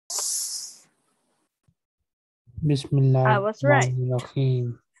I was right.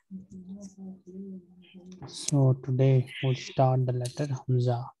 Bismillahirrahmanirrahim. So today we'll start the letter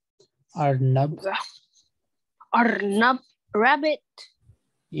Hamza. Arnab, Arnab, rabbit.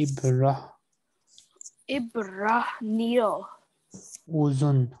 Ibrah, Ibra, needle.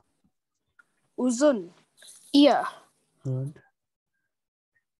 Uzun. Uzun, ear. Good.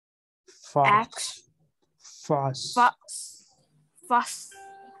 Axe. Fas. Fuss,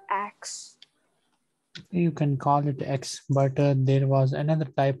 axe. You can call it X, but there was another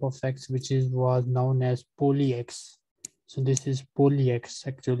type of X which was known as poly-X. So this is poly-X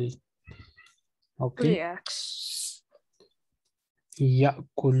actually. Okay. Axe.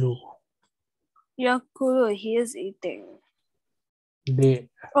 Yakulu. Yakulu, he is eating. Bear.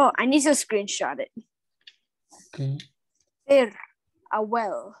 Oh, I need to screenshot it. Okay. Bir, a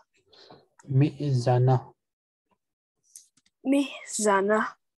well. Mizana.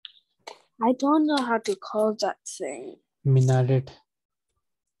 Mizana. I don't know how to call that thing. Minaret.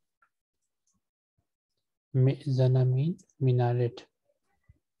 Mizana means minaret.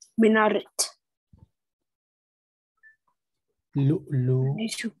 Minaret. Lu'lu.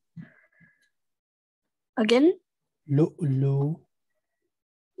 Again? Lu'lu.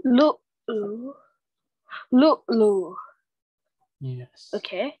 Lu'lu. Lu'lu. Yes.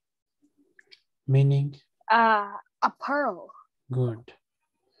 Okay. Meaning? A pearl. Good.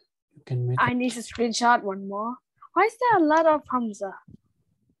 You can make I need to screenshot one more. Why is there a lot of Hamza?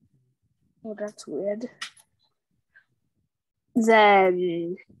 Oh, that's weird.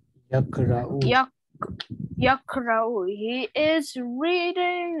 Then Yakra'u. Yakra'u. He is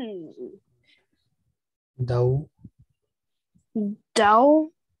reading. Daw. Daw,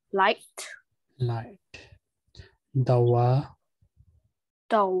 light. Light. Dawa.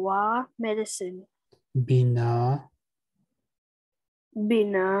 Dawa, medicine. Bina.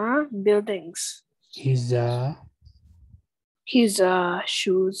 Bina, buildings. Hiza. His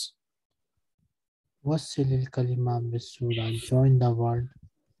shoes. Wasilil kalima bisura. Join the word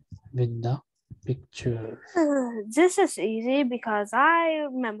with the picture. This is easy because I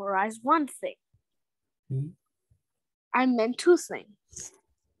memorized one thing. I meant two things.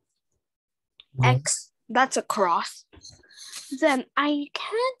 Good. X, that's a cross. Then I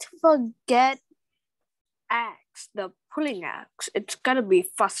can't forget axe, the pulling axe. It's gotta be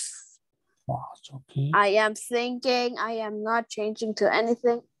fuss. Fast, okay. I am thinking. I am not changing to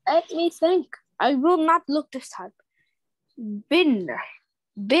anything. Let me think. I will not look this time. Bin.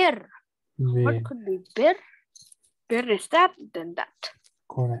 Bir. What could be bir? Bir is that, then that.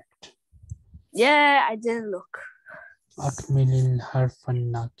 Correct. Yeah, I didn't look. Akmilil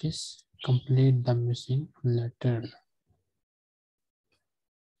harfan nakis. Complete the missing letter.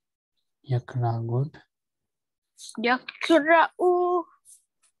 Yakra, good. Yakra'u.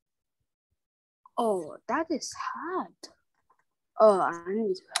 Oh, that is hard. Oh, I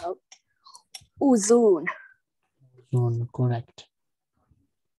need help. Uzun. Zone, correct.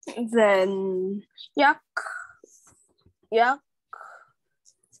 Then yakulu.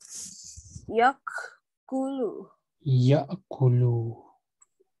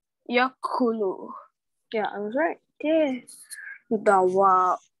 Yakulu. Yeah, I was right. Yeah.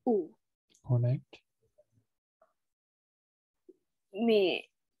 Dawa'u. Correct. Me.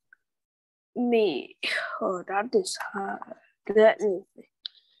 Oh, that is hard. Let me see.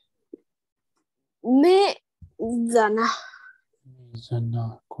 Mizana.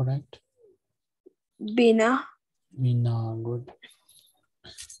 Mizana, correct. Bina. Mina, good.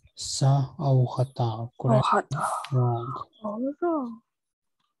 Sa au khata, correct. Hata. Wrong. Oh, wrong.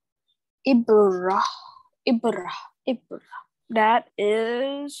 Ibra. That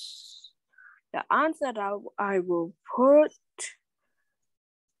is the answer that I will put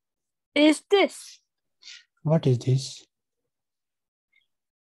is this. What is this?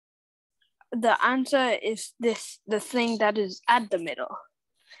 The answer is this, the thing that is at the middle.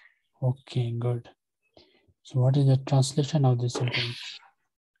 Okay, good. So what is the translation of this sentence?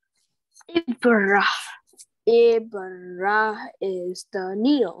 Ibra. Ibra is the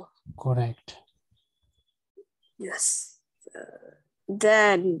needle. Correct. Yes.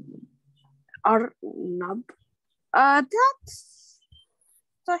 Then Arnab. That's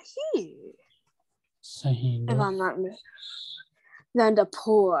Sahi. Sahi, If good. I'm not mistaken. Then the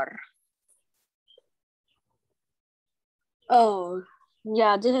poor. Oh,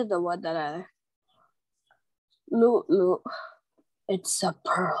 yeah, this is the one that I look. It's a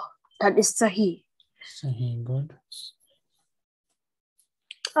pearl. That is Sahi. Sahi, good.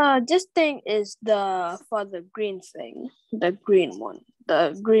 This thing is for the green thing, the green one,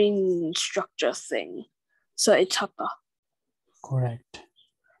 the green structure thing. So it's Haka. Correct.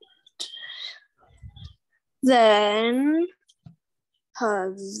 Then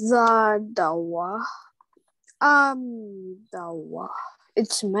dawa. Dawa.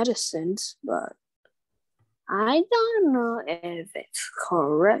 It's medicines, but I don't know if it's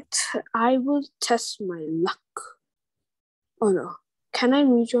correct. I will test my luck. Oh no. Can I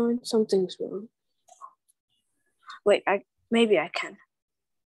rejoin? Something's wrong. Wait, maybe I can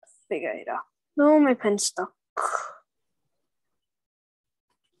figure it out. No, my pen's stuck.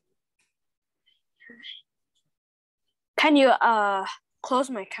 Can you close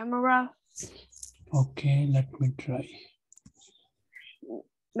my camera? Okay, let me try.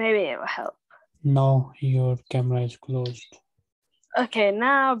 Maybe it will help. No, your camera is closed. Okay,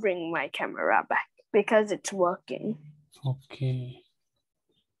 now bring my camera back because it's working. Okay.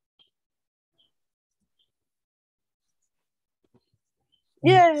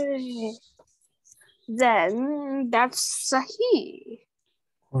 Yay! Then that's Sahih.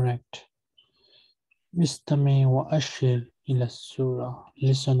 Correct. Istami wa ashir ila surah.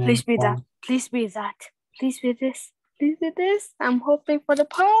 Listen and Please be that. point. Please be that. Please be this. Please be this. I'm hoping for the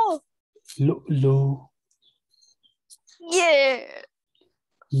pearl. Lu'lu Yeah.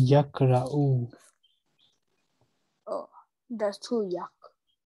 yakra'u. Oh, that's too yuck.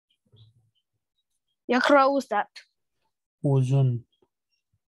 Yakra, who's that? Uzun.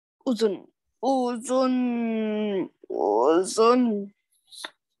 Uzun. Uzun. Uzun.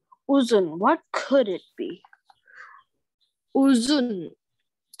 Uzun. What could it be? Uzun.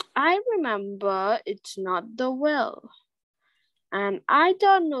 I remember it's not the well. And I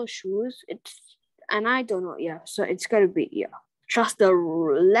don't know shoes. And I don't know ear. So it's gotta be ear. Trust the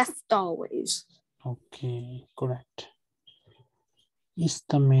left always. Okay, correct.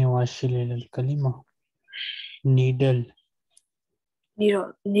 Istami wa ashir ila kalima. Needle.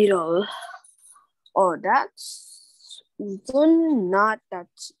 Needle. Oh, that's Uzun, not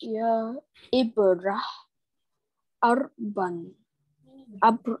that's ear. Ibra. Arban.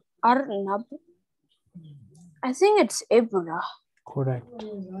 Arnab. I think it's Ibra. Correct.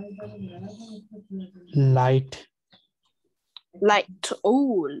 Light. Light.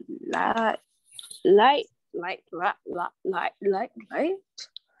 Oh, light.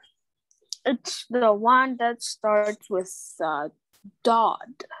 It's the one that starts with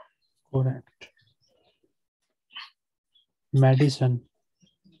Dodd. Correct. Medicine.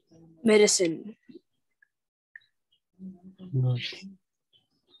 Medicine. Good.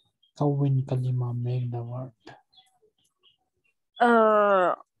 Kawin kalima, make the word.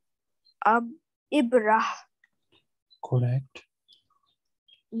 Ibra. Correct.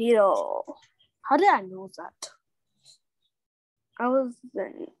 Needle. How did I know that? I was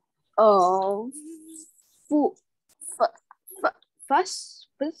then. Fuss.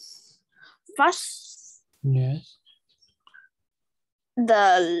 Yes.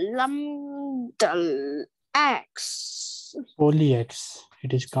 The axe. Polyaxe.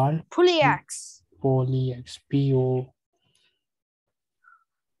 It is called Polyaxe. polyaxe. P-O.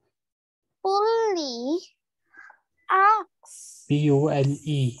 Polyaxe.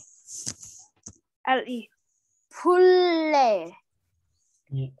 P-O-L-E. L-E. Pulle.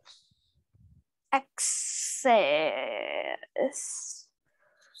 Yes. Access.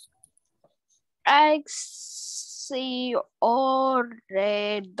 Axiore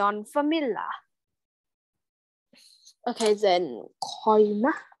don famila. Okay, then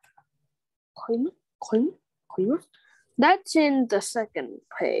Koima. That's in the second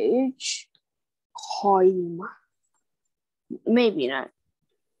page. Koima. Maybe not.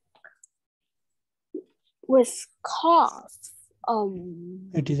 With cough.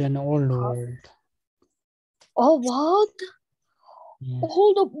 It is an old word. Oh, what? Yeah.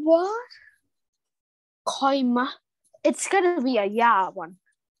 Hold up, what? Koima. It's gonna be a yeah one.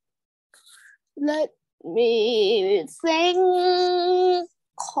 Let me think.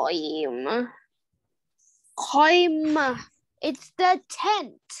 Koima. It's the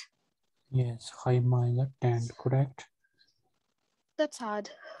tent. Yes, Khaima is a tent, correct? That's hard.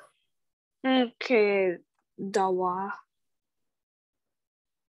 Okay, dawa.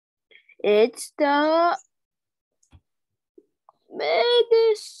 It's the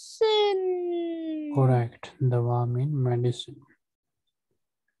medicine. Correct. Dawa means medicine.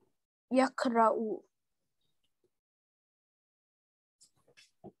 Yakra'u.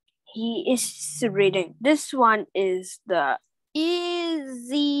 He is reading. This one is the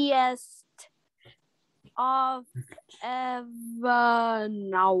easiest of ever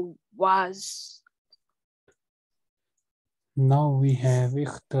now was. Now we have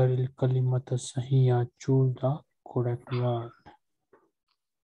ikhtar al-kalimata sahiya. Choose the correct word.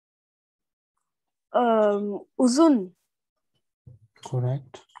 Uzun.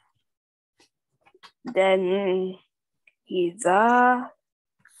 Correct. Then Hiza.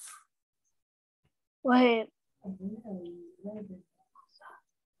 Wait,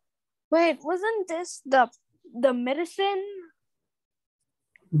 wasn't this the medicine?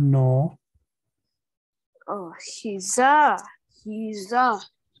 No. Oh, Hiza.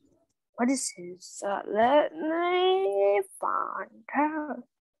 What is Hiza? Let me find out.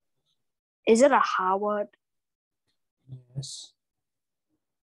 Is it a Howard? Yes.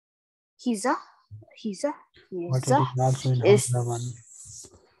 Hiza. But it is also in Is Hamza one.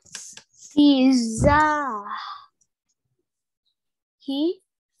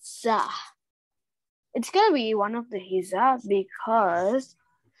 Hiza. It's gonna be one of the Hiza because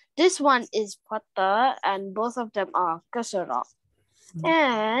this one is Pata and both of them are Kasara.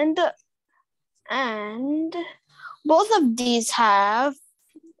 And both of these have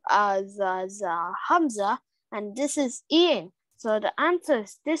Hamza, and this is Ian. So the answer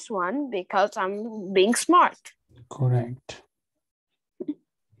is this one because I'm being smart. Correct.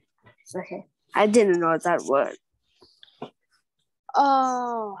 Okay, I didn't know that word.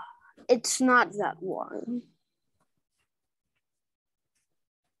 Oh, it's not that one.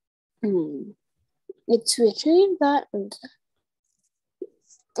 It's between that and that.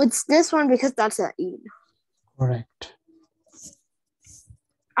 It's this one because that's an E. Correct.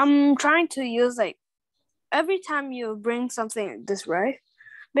 I'm trying to use like every time you bring something like this, right?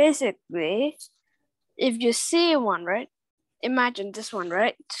 Basically, if you see one, right? Imagine this one,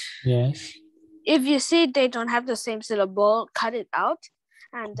 right? Yes. If you see they don't have the same syllable, cut it out.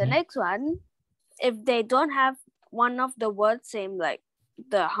 And the next one, if they don't have one of the words same like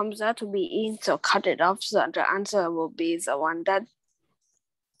the Hamza to be in, so cut it off. So the answer will be the one that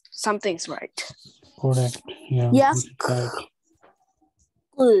something's right. Correct. Yeah.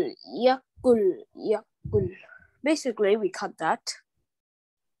 Yakul. Basically, we cut that.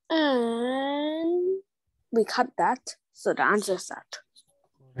 And we cut that. So the answer is that.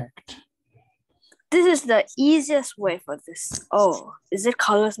 Correct. This is the easiest way for this. Oh, is it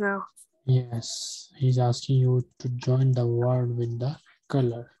colors now? Yes. He's asking you to join the word with the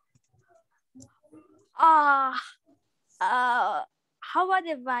color. How about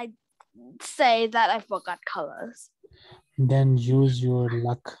if I say that I forgot colors? Then use your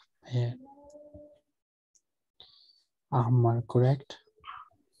luck here. Ahmar, correct?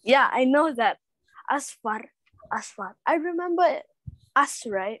 Yeah, I know that. Asfar. I remember As,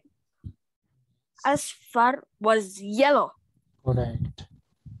 right? Asfar was yellow. Correct.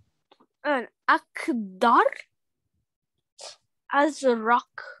 And Akdar?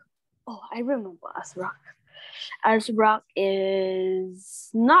 Azrak. Oh, I remember Azrak. Azrak is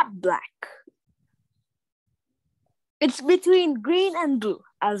not black. It's between green and blue.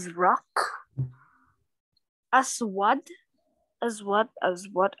 Azrak. Aswad.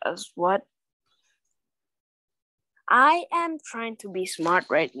 I am trying to be smart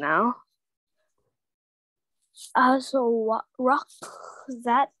right now. So rock,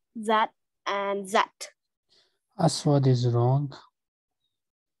 that, and that. Aswad is wrong.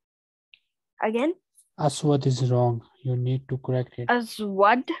 Again? Aswad is wrong. You need to correct it.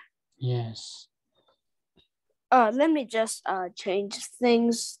 Aswad? Yes. Let me just change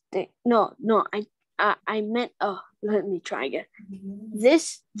things. No, I meant, let me try again.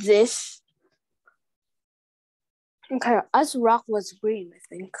 This. Okay, Azrak was green, I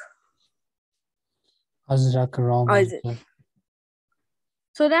think. Azrak wrong. Oh, is it?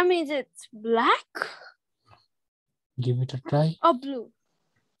 So that means it's black? Give it a try. Oh, blue.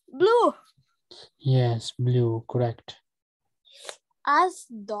 Blue. Yes, blue, correct.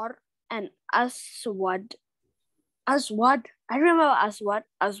 Asdar and Aswad. Aswad. I remember Aswad.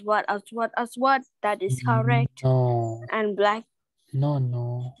 That is correct. No. And black.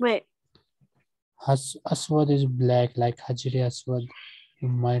 No. Wait. Aswad is black, like Hajri Aswad. You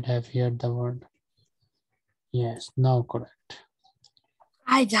might have heard the word. Yes, now correct.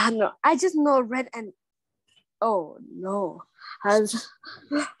 I don't know. I just know red and... Oh, no.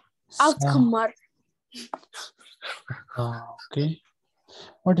 Akmar. Okay.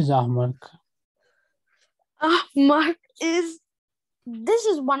 What is Ahmar? Ahmar is... This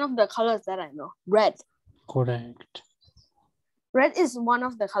is one of the colors that I know. Red. Correct. Red is one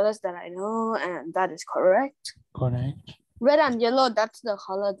of the colors that I know, and that is correct. Correct. Red and yellow, that's the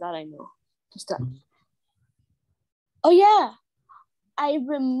color that I know. Just that. Oh, yeah. I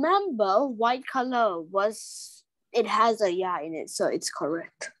remember white color was... It has a ya in it, so it's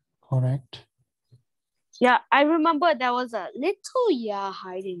correct. Correct. Yeah, I remember there was a little ya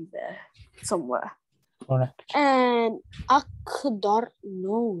hiding there somewhere. Correct. And Akhdar,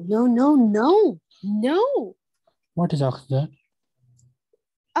 no. What is Akhdar?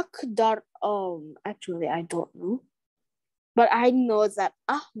 Akhdar. Actually, I don't know. But I know that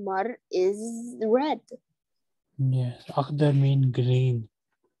Ahmar is red. Yes, Akhdar mean green.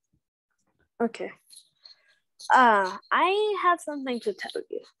 Okay. I have something to tell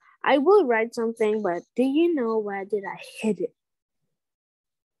you. I will write something, but do you know where did I hid it?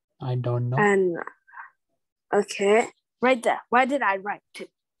 I don't know. And okay, right there. Where did I write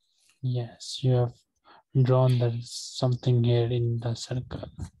it? Yes, you have drawn something here in the circle.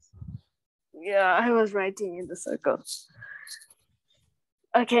 Yeah, I was writing in the circle.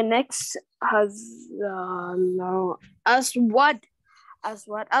 Okay, next has no. Aswad.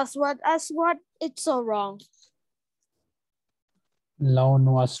 It's so wrong.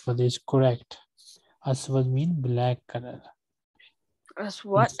 Launu Aswad is correct. Aswad means black color.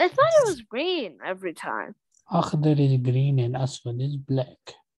 Aswad? I thought it was green every time. Akhdar is green and Aswad is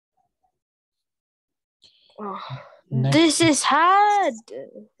black. Oh, this is hard.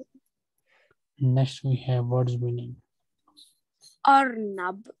 Next we have words meaning.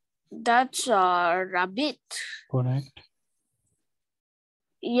 Arnab. That's a rabbit. Correct.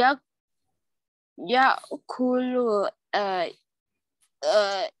 Yakulu.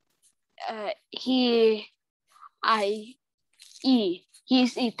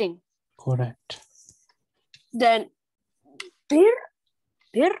 He's eating. Correct. Then bir.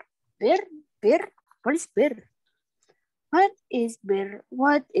 What is bir?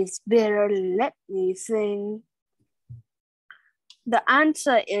 What is bir? Let me think. The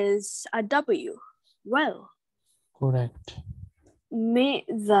answer is a W. Well. Correct.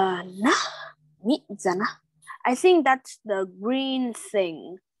 Mizana. I think that's the green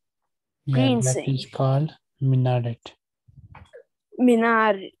thing. Yeah, that is called minaret.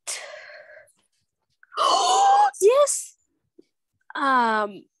 Minaret. Yes.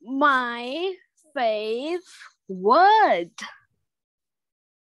 My fave word.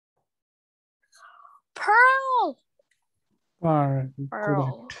 Pearl.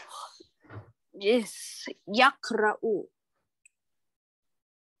 Correct. Yes. Yakra'u.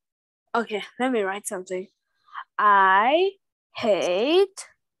 Okay, let me write something. I hate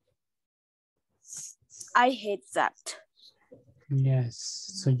that. Yes.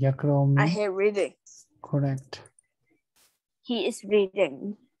 So yakra'u means? I hate reading. Correct. He is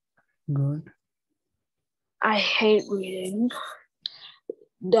reading. Good. I hate reading.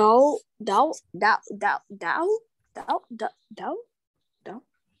 Do.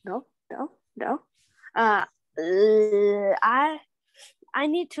 I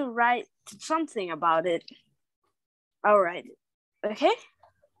need to write something about it. I'll write it. Okay?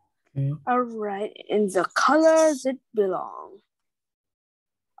 Okay. I'll write in the colors it belongs.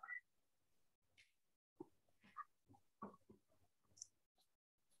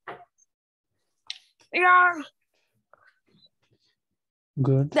 Yeah.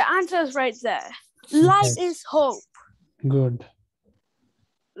 Good. The answer is right there. Light is hope. Good.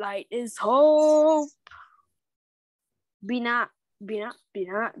 Light is hope. Bina.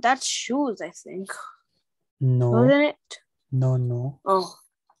 That's shoes, I think. No. Wasn't it? No.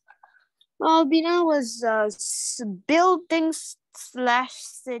 Oh, Bina was building/city.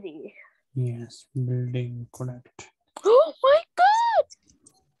 Yes, building. Correct. Oh my God!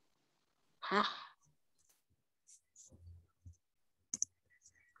 Huh?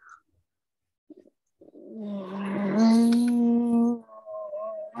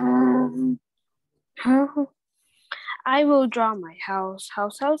 I will draw my house.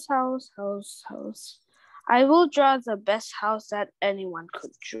 I will draw the best house that anyone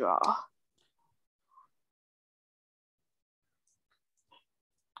could draw.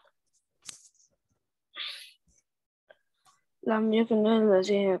 لم يكن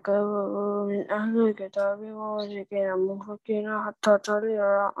الذين كفروا من أهل الكتاب والمشركين منفكين حتى ترى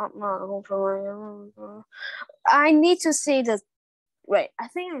أعمالهم فمن يؤمن. I need to say the wait, I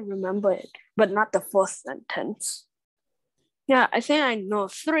think I remember it, but not the fourth sentence. Yeah, I think I know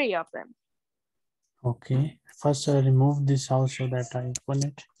 3 of them. Okay. First, I remove this house so that I open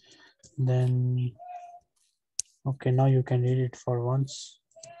it. Then, okay, now you can read it for once.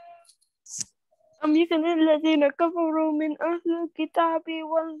 أم يكن الذين كفروا من أهل الكتاب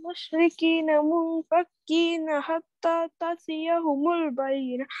والمشركين منفكين حتى تأتيهم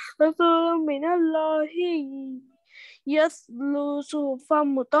البينة رسول من الله يتلو صحفا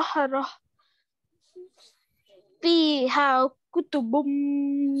مطهرة فيها كتب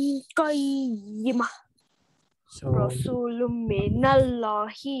قيمة رسول من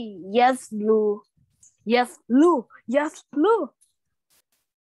الله يتلو.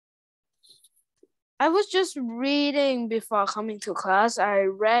 I was just reading before coming to class. I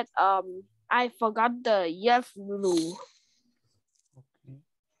read I forgot the yaflu. Okay.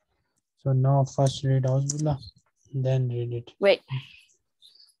 So now first read Ausbillah, then read it. Wait.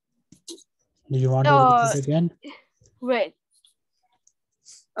 Do you want to read it again? Wait.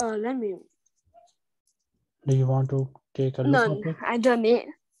 Let me. Do you want to take a look No, at it? I don't need.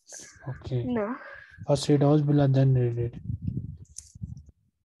 Okay. No. First read Ausbillah, then read it.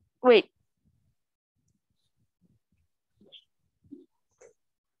 Wait.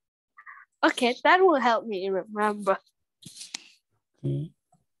 Okay, that will help me remember Okay.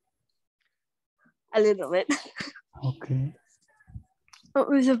 a little bit. Okay.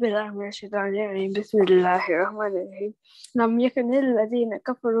 أعوذ بالله من الشيطان الرجيم بسم الله الرحمن الرحيم لم يكن الذين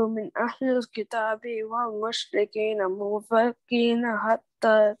كفروا من أهل الكتاب والمشركين منفكين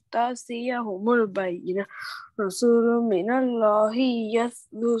حتى تأتيهم البينة رسول من الله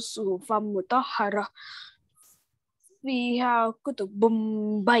يتلو صحفا مطهرة فيها كتب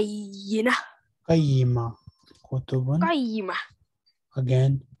بينة Qayyima. Kutubun. قيمة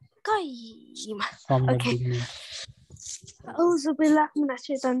Again. قيمة. From the Okay. beginning. أعوذ بالله من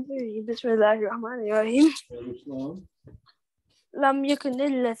الشيطان الرجيم بسم الله الرحمن الرحيم لم يكن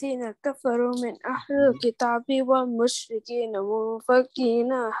الذين كفروا من أهل الكتاب والمشركين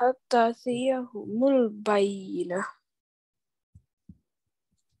منفكين حتى تأتيهم البينة.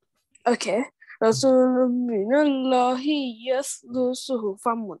 Okay. رسول من الله يتلو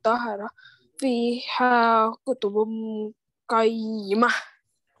صحفا مطهرة فيها كتب قيمة.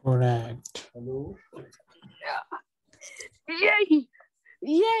 Correct. Yay!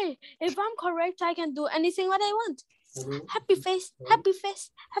 Yay! If I'm correct, I can do anything what I want. Happy face, happy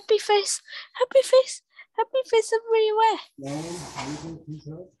face, happy face, happy face, happy face everywhere.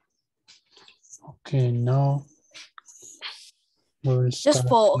 Okay, now we will start. Just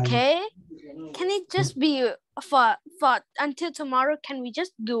 4, okay? Can it just be for until tomorrow? Can we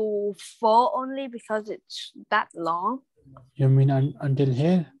just do 4 only because it's that long? You mean until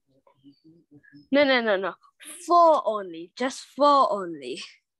here? No. 4 only. Just 4 only.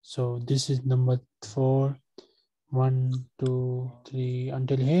 So this is number 4. 1, 2, 3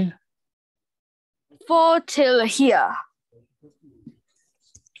 until here. 4 till here.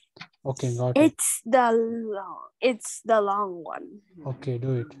 Okay, got it. It's the long one. Okay,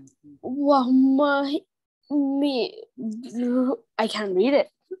 do it. I can read it.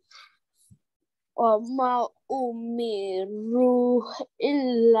 وما أمروا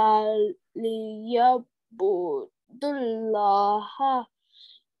إلا ليعبدوا الله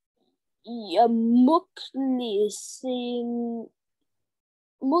مخلصين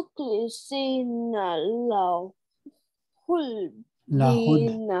له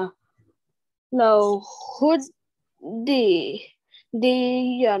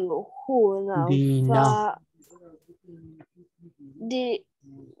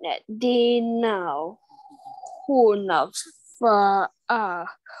الدين حنفاء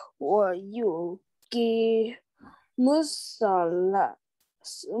ويقيم الصلاة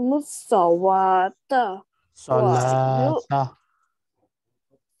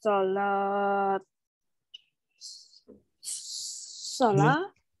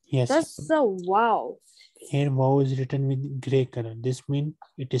Yes. That's so wow. Here wow is written with gray color. This means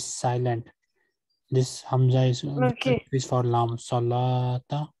it is silent. This Hamza is for lam.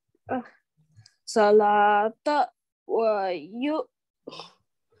 Salata. Salata wa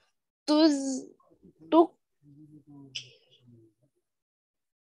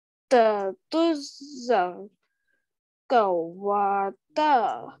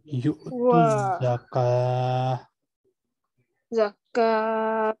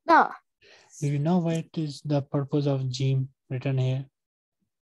zakata. Do you know what is the purpose of Jim written here?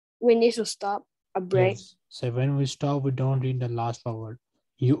 We need to stop a break. Yes. So when we stop, we don't read the last word.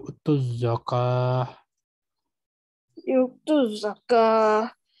 Yu'tu zakah. Yu'tu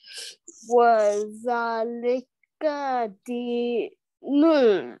zakah wa zalika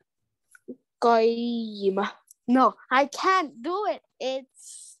dinul qayyimah. No, I can't do it.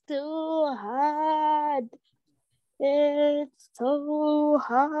 It's too hard. It's so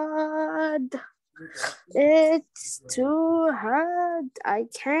hard. It's too hard. I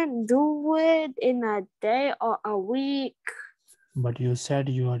can't do it in a day or a week. But you said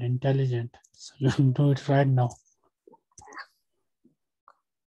you are intelligent, so you can do it right now.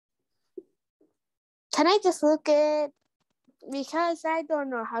 Can I just look at it? Because I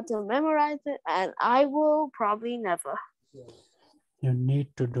don't know how to memorize it, and I will probably never. You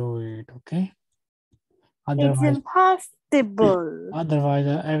need to do it, okay? It's impossible. Otherwise,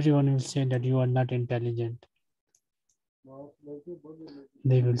 everyone will say that you are not intelligent.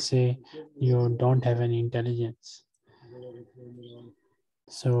 They will say you don't have any intelligence.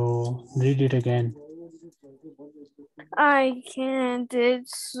 So read it again. I can't.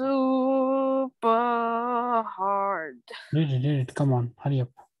 It's super hard. Read it. Come on, hurry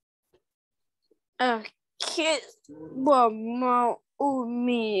up. Okay. Wama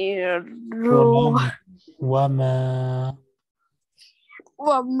umiru.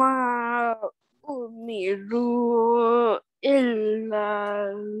 Wama umiru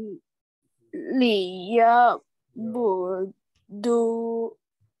illa liyabudu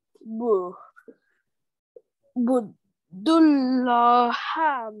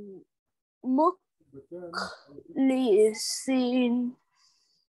budullaha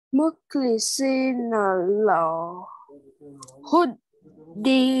muklisin Allah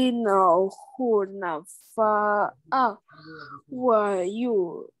huddina hunafa'a wa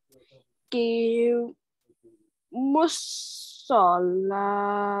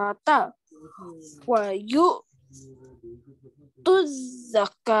yuqimussalata wa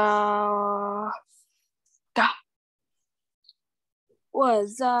yu'tuzakata wa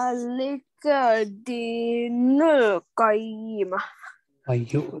zalika dinul qayyimah. wa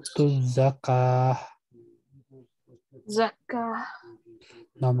yu'tu zakah. Zakah.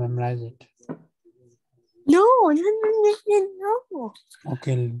 Now memorize it. No.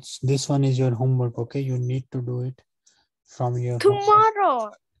 Okay, this one is your homework. Okay, you need to do it from your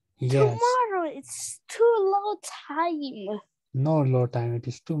Tomorrow. Yes. Tomorrow. It's too low time. No low time. It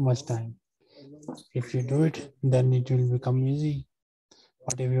is too much time. If you do it, then it will become easy.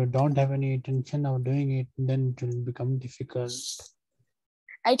 But if you don't have any intention of doing it, then it will become difficult.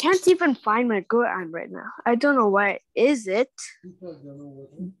 I can't even find my Quran right now. I don't know where is it.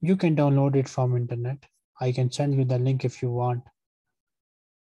 You can download it from internet. I can send you the link if you want.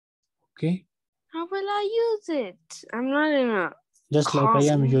 Okay? How will I use it? I'm not in a Just like I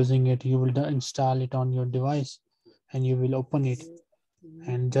am using it, you will install it on your device and you will open it.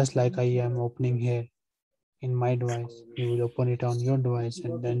 And just like I am opening here in my device, you will open it on your device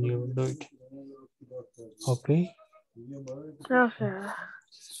and then you will do it. Okay? Okay.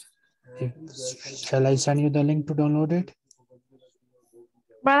 Shall I send you the link to download it?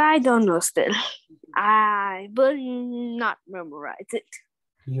 But I don't know still. I will not memorize it.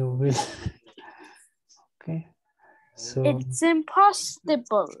 You will. Okay. So it's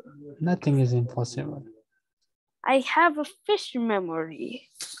impossible. Nothing is impossible. I have a fish memory.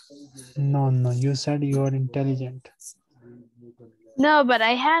 No, you said you are intelligent. No, but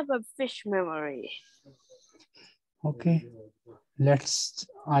I have a fish memory. Okay.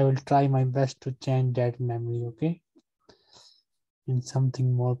 I will try my best to change that memory, okay? In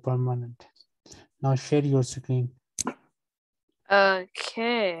something more permanent. Now share your screen.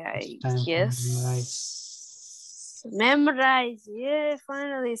 Okay, I guess. Memorize. Yeah,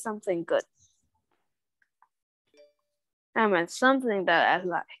 finally something good. I meant something that I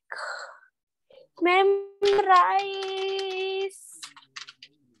like. Memorize.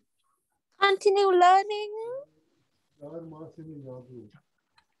 Continue learning.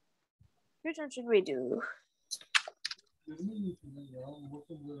 Which one should we do?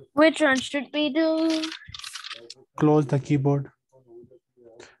 Which one should we do? Close the keyboard.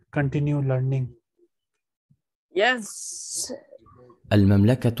 Continue learning. Yes.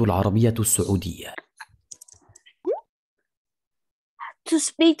 المملكة العربية السعودية. To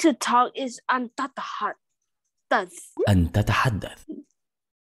speak, to talk is أن تتحدث. أن تتحدث.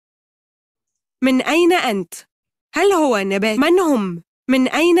 من أين أنت؟ هل هو نبات؟ من هم؟ من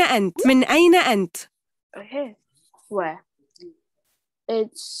أين أنت؟ من أين أنت؟ Okay. Where?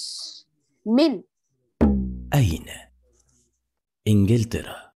 It's من. أين؟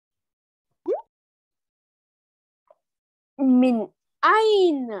 إنجلترا. من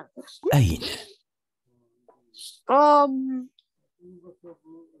أين؟ أين؟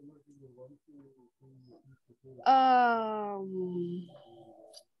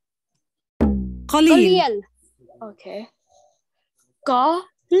 قليل. Okay.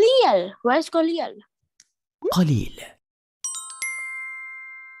 قليل. Where's قليل? قليل.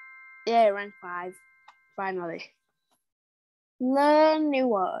 Yeah, rank 5. Finally. Learn new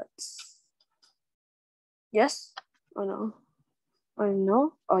words. Yes or no? Or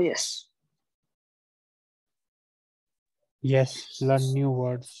no? Or yes? Yes, learn new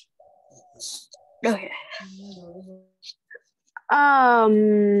words. Okay.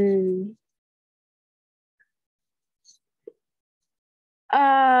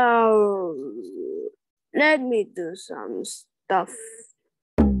 Let me do some stuff.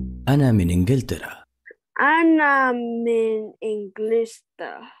 أنا من إنجلترا. أنا من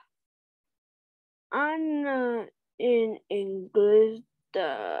إنجلترا. أنا in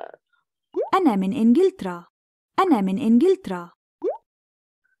إنجلترا. أنا من إنجلترا. أنا من إنجلترا.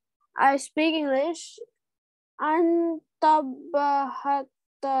 I speak English. انتبهت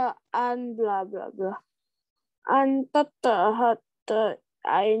أن blah blah blah انتبهت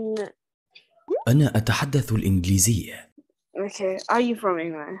أن. أنا أتحدث الإنجليزية. Okay, are you from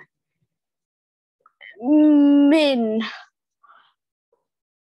England? Min.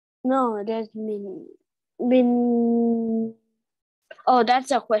 No, that's min. Min. Oh,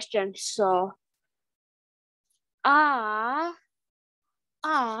 that's a question. So, are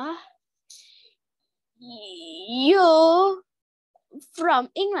you from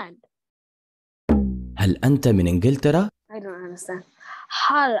England? هل أنت من إنجلترا؟ I don't understand.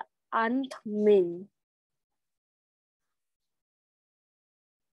 هل أنت من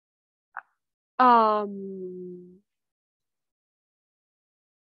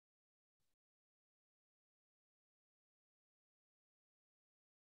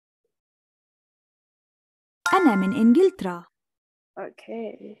أنا من إنجلترا.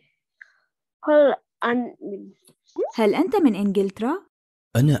 Okay. هل أنت من هل أنت من إنجلترا؟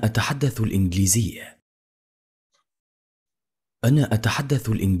 أنا أتحدث الإنجليزية. أنا أتحدث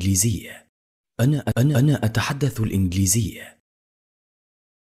الإنجليزية. أنا أتحدث الإنجليزية.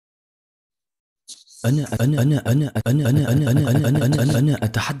 أنا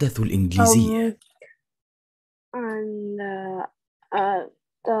أتحدث الإنجليزية.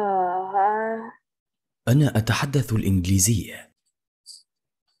 أنا أتحدث الإنجليزية.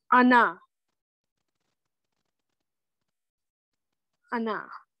 أنا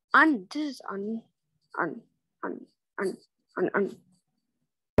this is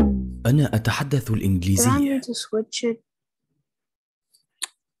أنا أتحدث الإنجليزية. to switch it.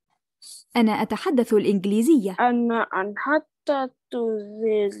 أنا أتحدث الإنجليزية. أنا أتحدث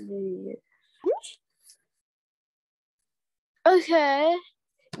Okay.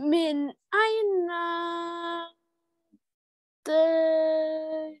 من أين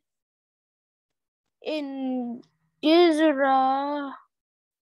إنجلترا؟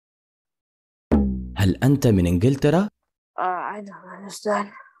 هل أنت من إنجلترا؟ I don't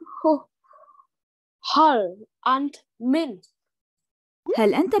understand. هل أنت من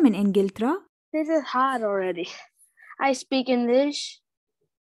هل أنت من إنجلترا؟ This is hard already. I speak English.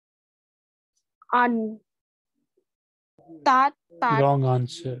 Wrong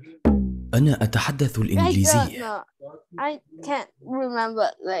answer. أنا أتحدث الإنجليزية. I can't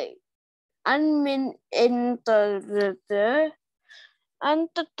remember. Like, من إنجلترا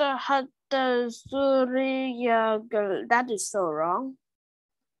أنت تتحدث سوريا. That is so wrong,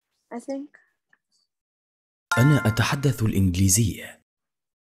 I think. أنا أتحدث الإنجليزية.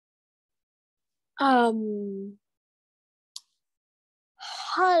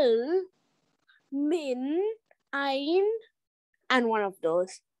 هل من أين and one of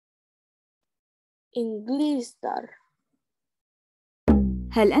those إنجلترا.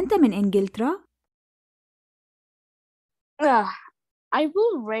 هل أنت من إنجلترا؟ I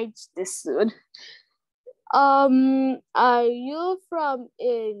will rage this soon. Are you from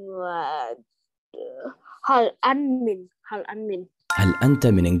England? هل أنت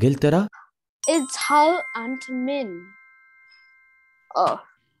من إنجلترا؟ It's هل أنت من. Oh.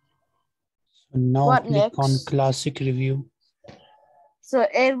 So now What click on next? classic review. So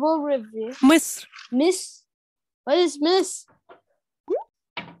it will review. مصر. Miss. What is Miss?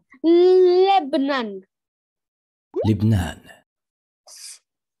 Lebanon. لبنان.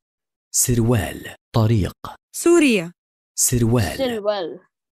 سروال. طريق. سوريا. سروال. Silwell.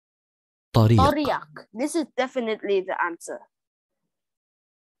 طريق. This is definitely the answer.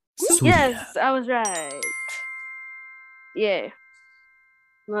 سوريا. Yes, I was right. Yeah.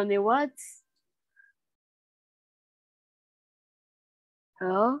 Lonely what?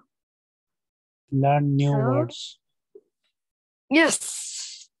 Hello? Learn new Hello? words. Yes.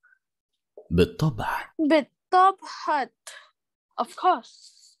 بالطبع. بالطبع. Of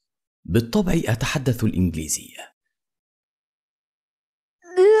course. بالطبع أتحدث الإنجليزية.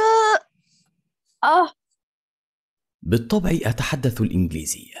 بالطبع أتحدث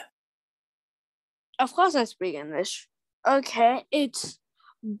الإنجليزية. Of course I speak English. Okay, it's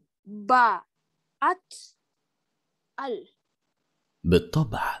ba at al.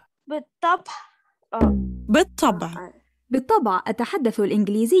 بالطبع. بالطبع. بالطبع أتحدث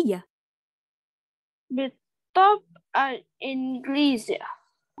الإنجليزية. بالطبع الإنجليزية.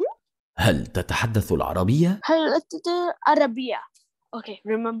 هل تتحدث العربية؟ هل تتحدث عربية؟ Okay,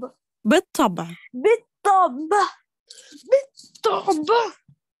 remember. بالطبع.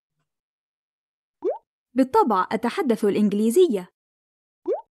 بالطبع أتحدث الإنجليزية.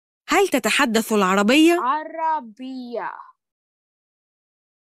 هل تتحدث العربية؟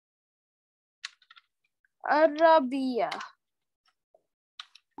 عربية.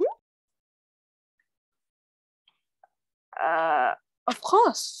 Of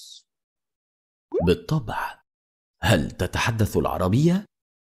course. بالطبع. هل تتحدث العربية؟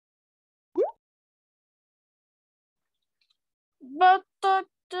 But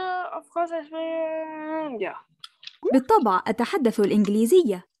of course I speak. Yeah. بالطبع أتحدث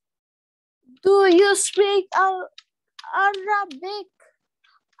الإنجليزية. Do you speak Arabic?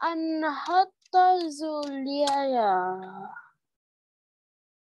 أنا حتى زوليا.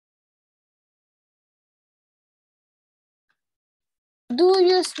 Do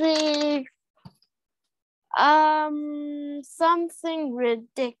you speak something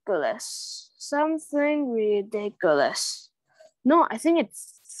ridiculous? Something ridiculous. No, I think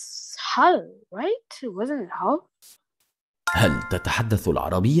it's Hull, right? Wasn't it Hull? هل تتحدث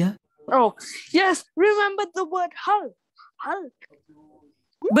العربية؟ Oh, yes. Remember the word Hull. Hull.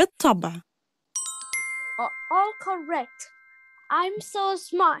 بالطبع. All correct. I'm so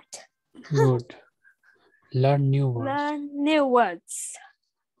smart. Good. Learn new words. Learn new words.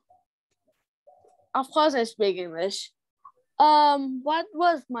 Of course, I speak English. What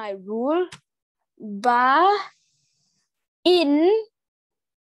was my rule? Ba in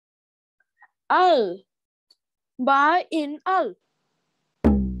al. Ba in al.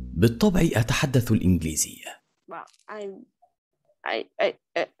 بالطبع أتحدث الإنجليزية. Wow,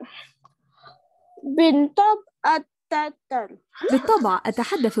 بالطبع بالطبع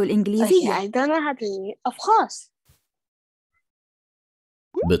أتحدث الإنجليزية. Okay, I don't know how to read. Of course.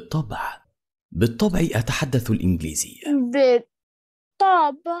 بالطبع. بالطبع أتحدث الإنجليزية.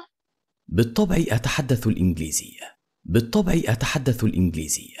 بالطبع. بالطبع أتحدث الإنجليزية. بالطبع أتحدث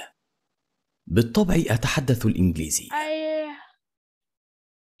الإنجليزية. بالطبع أتحدث الإنجليزية.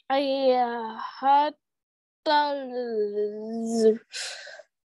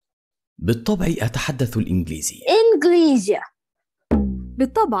 بالطبع أتحدث الإنجليزية. إنجليزية.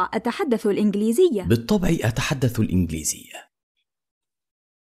 بالطبع أتحدث الإنجليزية. بالطبع أتحدث الإنجليزية.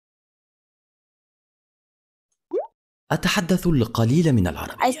 أتحدث القليل من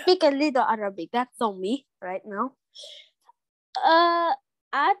العربية. I speak a little Arabic. That's on me right now.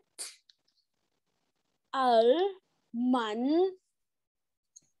 At al-man.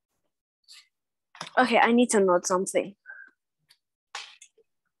 Okay, I need to note something.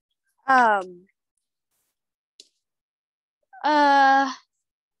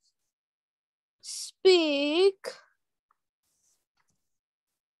 Speak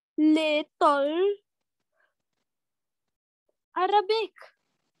little Arabic.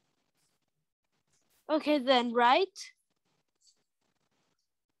 Okay, then write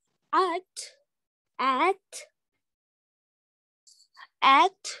at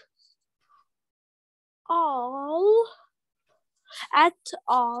all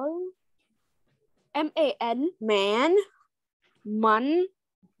man, man,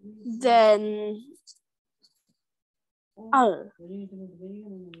 then al.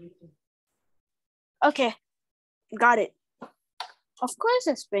 Okay, got it. Of course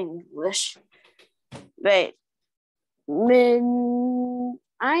I speak English. Wait. من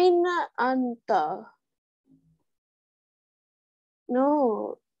أين أنت?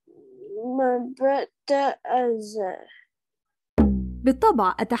 No. من بدأت.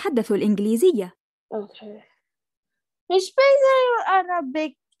 بالطبع أتحدث الإنجليزية. Okay. My speaking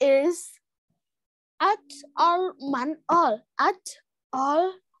Arabic is at all man all. At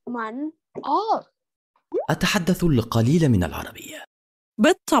all man all. أتحدث القليل من العربية.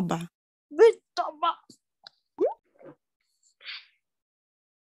 بالطبع. بالطبع.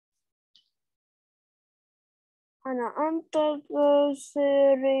 أنت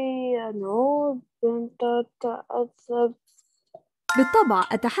سوريا. No. أنت تأثب. بالطبع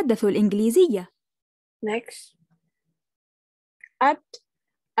أتحدث الإنجليزية. Next. at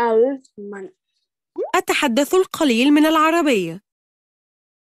المن. أتحدث القليل من العربية.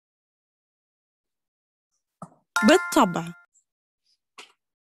 بالطبع.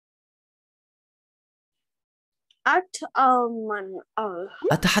 at المن.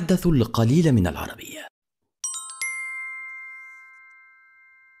 أتحدث القليل من العربية.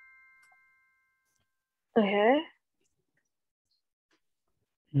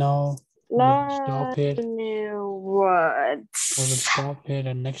 Now we'll stop here. New words. We will stop here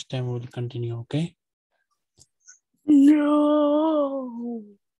and next time we will continue, okay? No.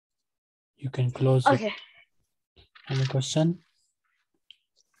 You can close it. Okay. Any question?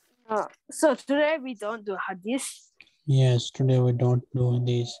 So today we don't do hadith. Yes, today we don't do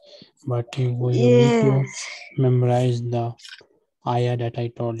this, but you need to memorize the ayah that I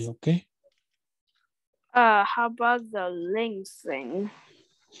told you, okay? How about the link thing?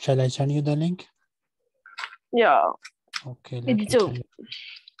 Shall I send you the link? Yeah. Okay, It's let me send you.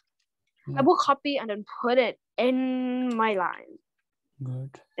 I will copy and then put it in my line,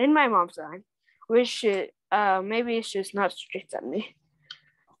 Good. in my mom's line, which maybe she's not strict on me.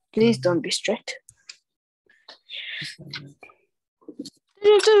 Please don't be strict.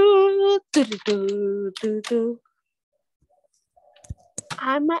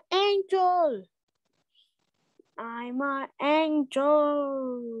 I'm an angel. I'm an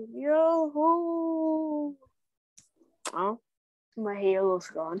angel. Yo-hoo. Oh, my halo's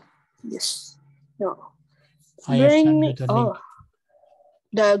gone. Yes. No. I have Bring sent me. you the Oh, link.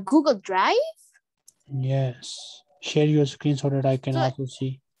 the Google Drive? Yes. Share your screen so that I can So- also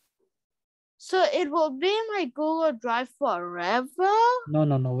see. So it will be in my Google Drive forever?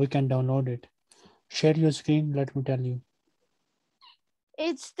 No. We can download it. Share your screen. Let me tell you.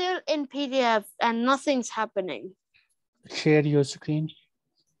 It's still in PDF and nothing's happening. Share your screen.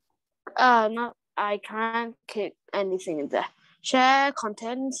 No, I can't click anything in there. Share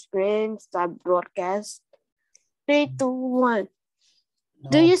content, screen, start broadcast. 3, 2, 1. No.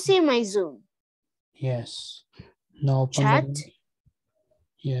 Do you see my Zoom? Yes. Now open the Chat, link.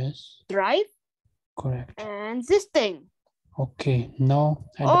 Yes. Drive, Correct. and this thing. Okay. Now.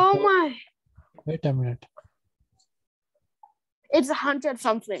 Oh my! Wait a minute. It's 100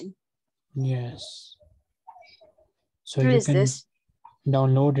 something. Yes. So Who you is can this?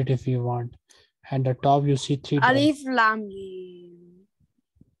 download it if you want. At the top, you see 3 dots. Alif Lam Mim.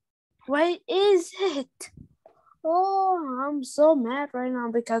 Where is it? Oh, I'm so mad right now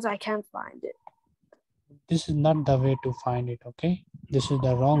because I can't find it. This is not the way to find it, okay? This is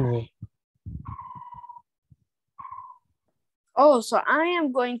the wrong way. Oh, so I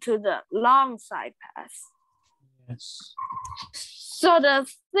am going to the long side path. Yes. So the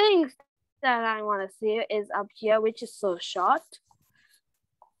things that I want to see is up here, which is so short.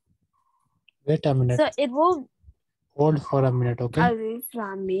 Wait a minute. So it will Hold for a minute, okay? Alif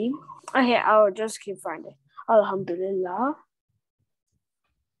Lam Mim. Okay, I'll just keep finding. Alhamdulillah.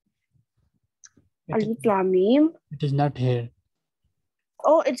 Alif Lam Mim. It is not here.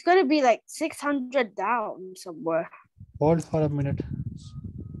 Oh, it's gonna be like 600 down somewhere. Hold for a minute.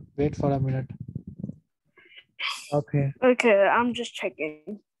 Wait for a minute. Stop here. Okay, I'm just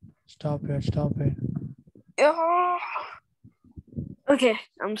checking. Stop here. Stop here. Oh. Okay,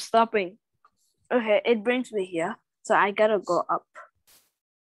 I'm stopping. Okay, it brings me here. So I gotta go up.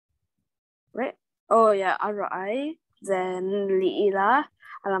 Right? Oh yeah, Ar-Ra'ay, then Li'ila,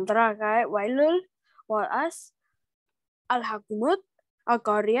 Alam Tara, Wailul, Wal-As, Al-Hakumut,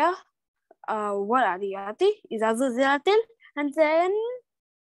 Al-Qariyah, Wal-Adiyati, Iza Zulzilatil, and then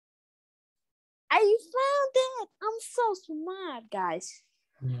I found it. I'm so smart, guys.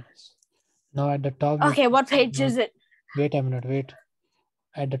 Yes. Now at the top. Okay, what page is it? Wait a minute. Wait.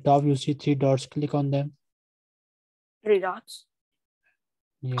 At the top, you see 3 dots. Click on them. 3 dots.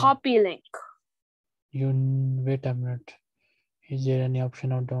 Yeah. Copy link. Wait a minute. Is there any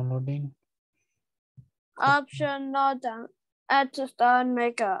option of downloading? Option not done. Add to start,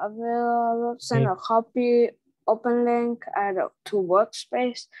 make a available, send Okay. a copy, open link, add to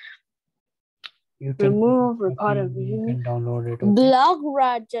workspace, You can remove, copy, report a you view. can download it. Okay? Blog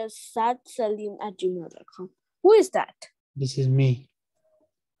rajasatsalim@gmail.com. Who is that? This is me.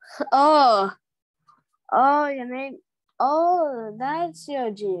 Oh, your name. Oh, that's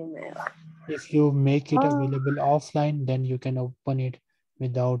your Gmail. If you make it Oh. available offline, then you can open it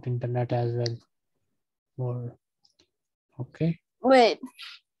without internet as well. Or okay. Wait,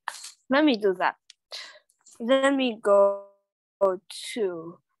 let me do that. Let me go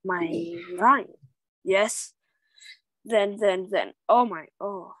to my line. Yes. Then.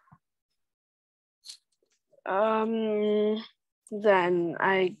 Then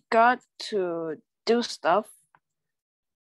I got to do stuff.